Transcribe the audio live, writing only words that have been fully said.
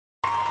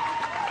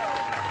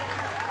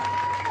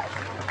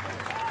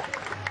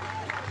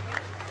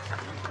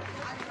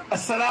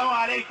Assalamu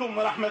alaikum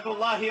wa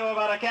rahmatullahi wa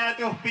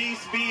barakatuh.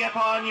 Peace be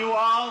upon you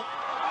all.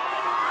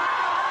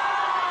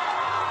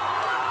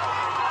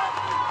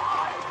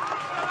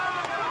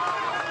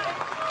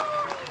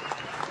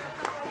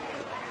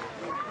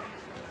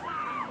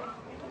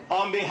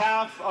 On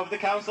behalf of the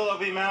Council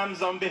of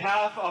Imams, on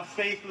behalf of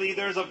faith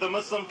leaders of the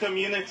Muslim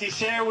community,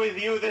 share with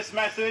you this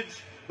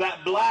message that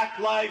Black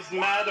Lives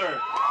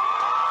Matter.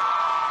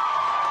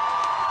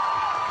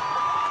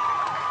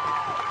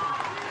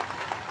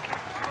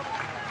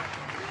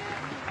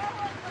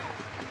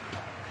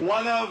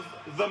 One of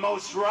the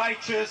most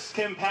righteous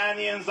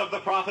companions of the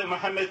Prophet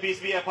Muhammad, peace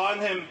be upon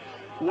him,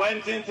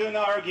 went into an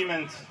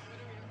argument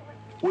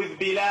with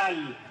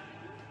Bilal.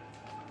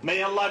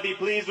 May Allah be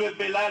pleased with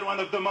Bilal, one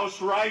of the most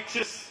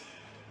righteous,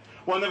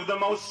 one of the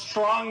most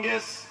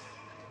strongest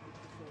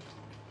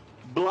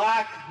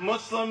black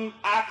Muslim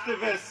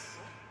activists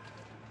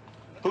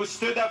who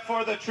stood up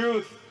for the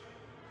truth.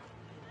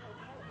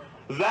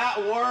 That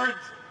word,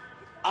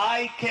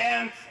 I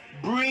can't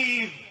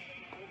breathe.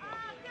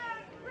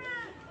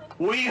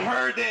 We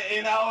heard it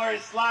in our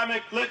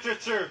Islamic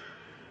literature.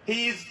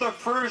 He's the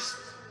first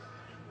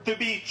to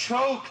be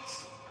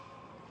choked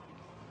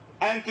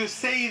and to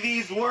say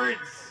these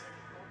words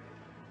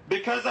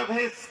because of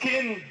his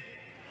skin,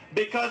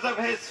 because of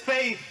his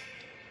faith,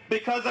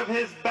 because of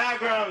his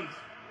background.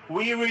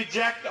 We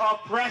reject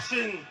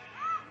oppression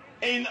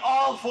in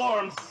all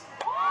forms.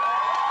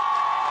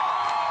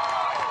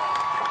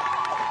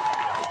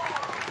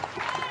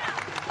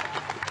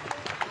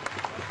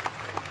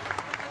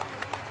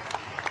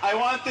 I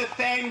want to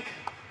thank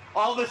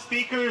all the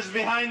speakers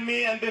behind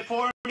me and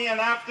before me and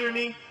after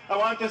me. I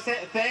want to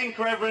thank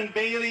Reverend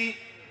Bailey,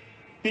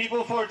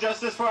 People for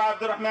Justice for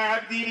Abdurrahman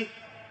Abdi,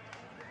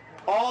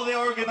 all the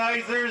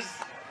organizers,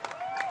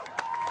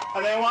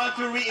 and I want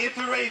to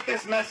reiterate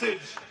this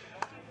message.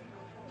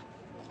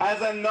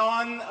 As a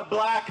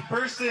non-black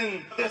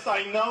person,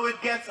 I know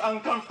it gets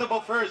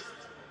uncomfortable first.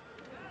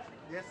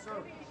 Yes,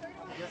 sir.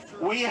 Yes, sir.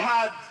 We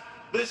had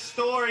this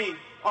story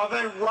of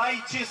a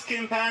righteous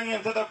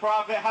companion to the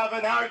Prophet have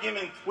an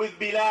argument with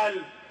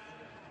Bilal.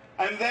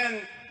 And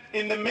then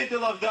in the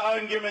middle of the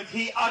argument,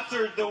 he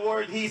uttered the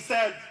word, he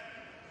said,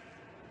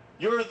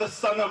 "You're the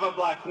son of a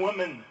black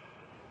woman."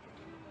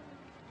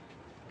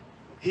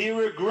 He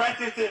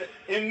regretted it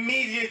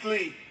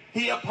immediately.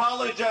 He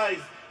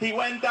apologized. He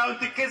went down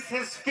to kiss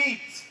his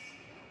feet.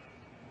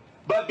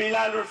 But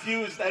Bilal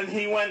refused and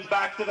he went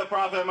back to the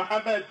Prophet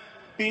Muhammad,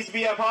 peace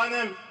be upon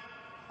him,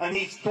 and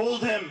he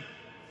told him,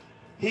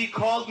 "He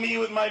called me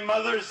with my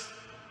mother's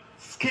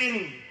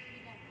skin."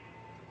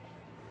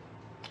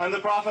 And the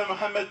Prophet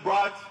Muhammad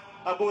brought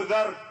Abu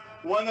Dhar,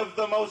 one of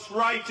the most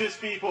righteous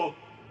people.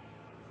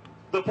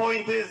 The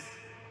point is,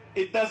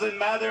 it doesn't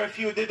matter if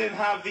you didn't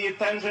have the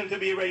intention to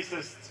be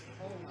racist.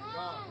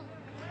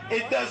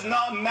 It does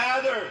not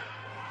matter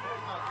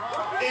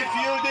if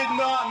you did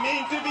not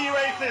mean to be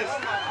racist.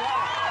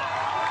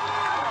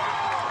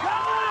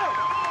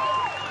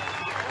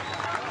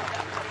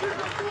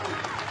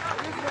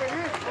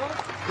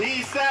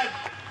 He said,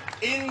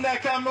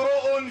 إِنَّكَ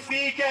امْرُؤٌ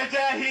فِيكَ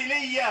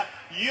جَاهِلِيَّةٌ.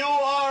 You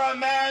are a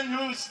man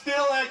who's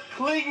still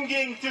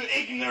clinging to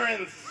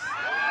ignorance.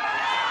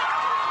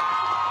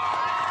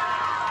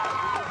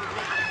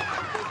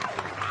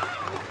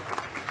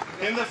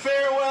 In the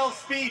farewell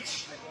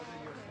speech,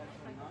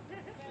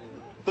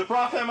 the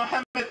Prophet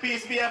Muhammad,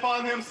 peace be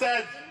upon him,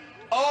 said,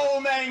 "O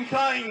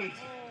mankind,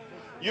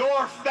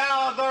 your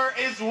Father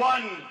is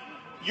one,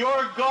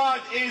 your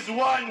God is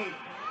one.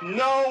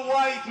 No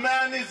white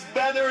man is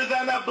better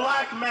than a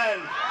black man.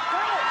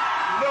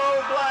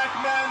 No black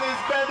man is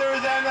better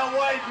than a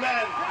white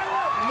man.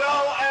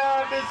 No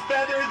Arab is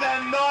better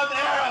than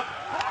non-Arab.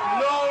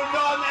 No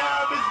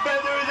non-Arab is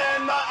better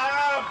than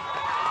Arab.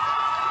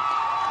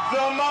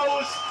 The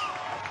most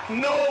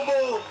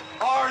noble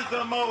are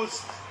the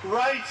most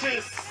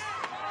righteous.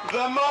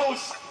 The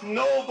most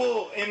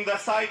noble in the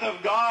sight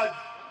of God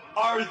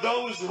are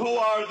those who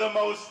are the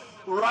most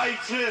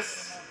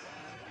righteous."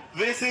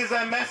 This is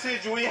a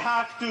message we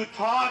have to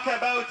talk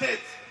about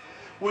it.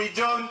 We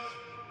don't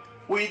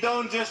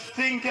just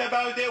think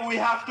about it, we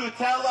have to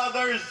tell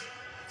others.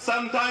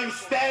 Sometimes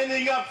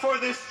standing up for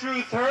this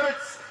truth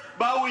hurts,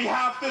 but we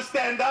have to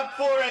stand up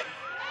for it.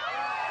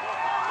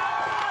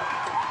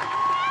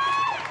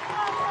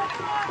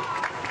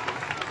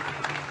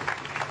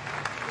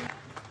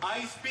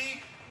 I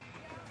speak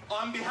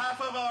on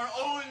behalf of our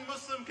own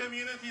Muslim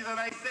communities and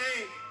I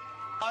say,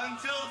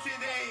 until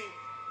today,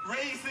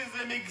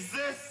 racism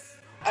exists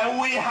and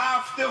we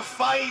have to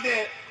fight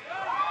it.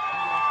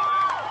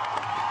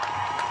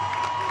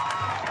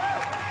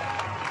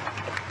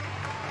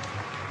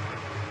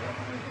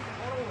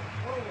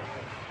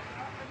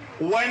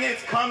 When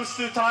it comes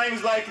to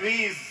times like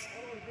these,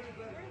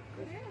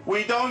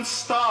 we don't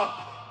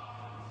stop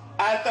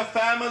at the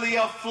family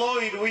of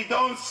Floyd. We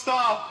don't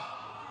stop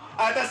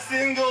at a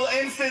single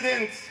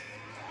incident.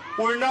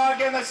 We're not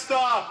gonna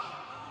stop.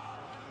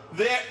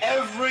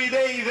 Every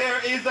day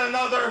there is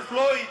another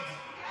Floyd,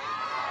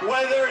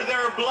 whether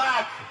they're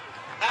black,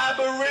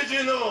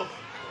 Aboriginal,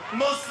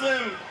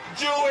 Muslim,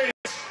 Jewish,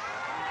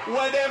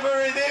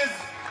 whatever it is,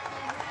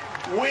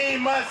 we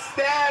must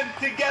stand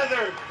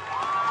together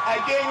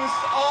against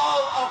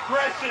all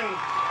oppression.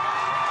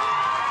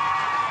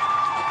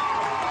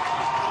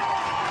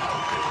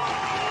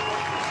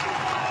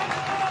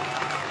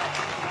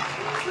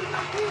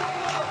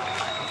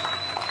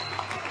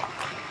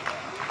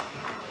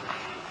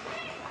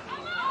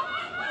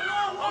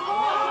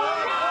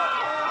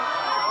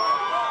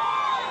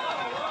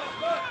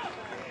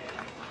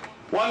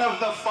 One of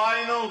the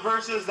final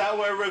verses that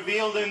were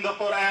revealed in the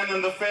Quran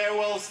and the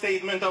farewell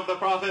statement of the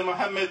Prophet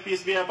Muhammad,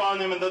 peace be upon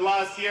him, in the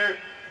last year,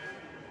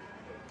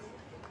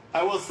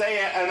 I will say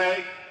it and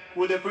I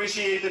would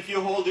appreciate if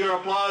you hold your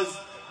applause.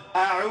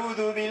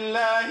 أعوذ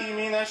بالله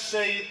من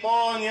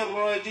الشيطان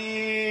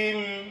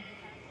الرجيم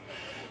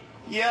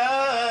يا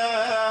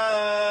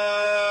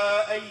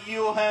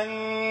أيها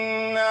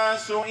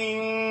الناس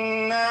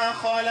إنا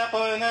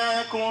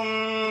خلقناكم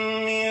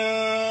من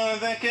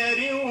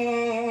ذكر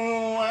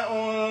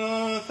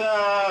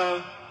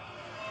وأنثى.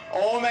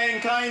 O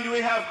mankind, we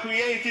have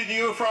created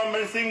you from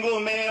a single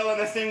male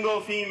and a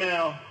single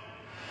female.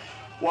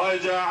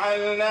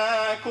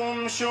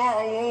 وَجَعَلْنَاكُمْ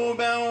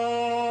شُعُوبًا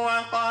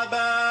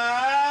وَقَبَائِلَ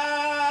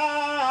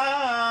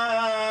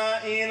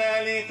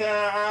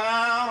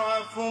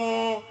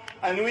لِتَعَارَفُوا.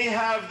 And we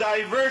have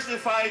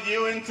diversified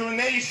you into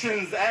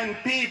nations and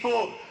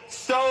people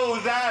so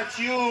that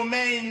you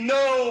may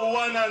know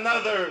one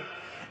another.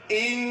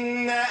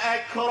 إِنَّ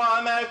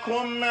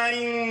أَكْرَمَكُمْ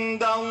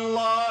عِنْدَ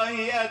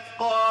اللَّهِ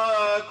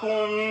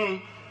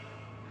أَتْقَاكُمْ.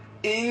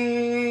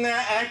 إِنَّ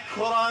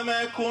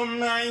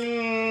أَكْرَمَكُمْ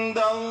عِنْدَ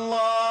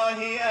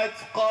اللَّهِ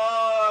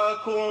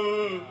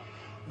أَتْقَاكُمْ.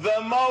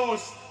 The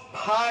most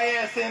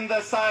pious in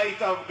the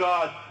sight of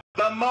God,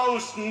 the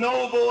most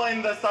noble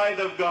in the sight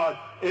of God,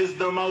 is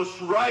the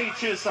most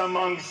righteous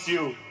amongst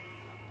you.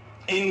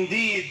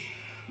 Indeed,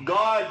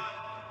 God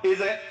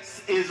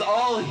is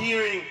all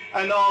hearing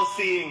and all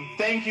seeing.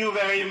 Thank you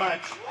very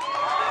much.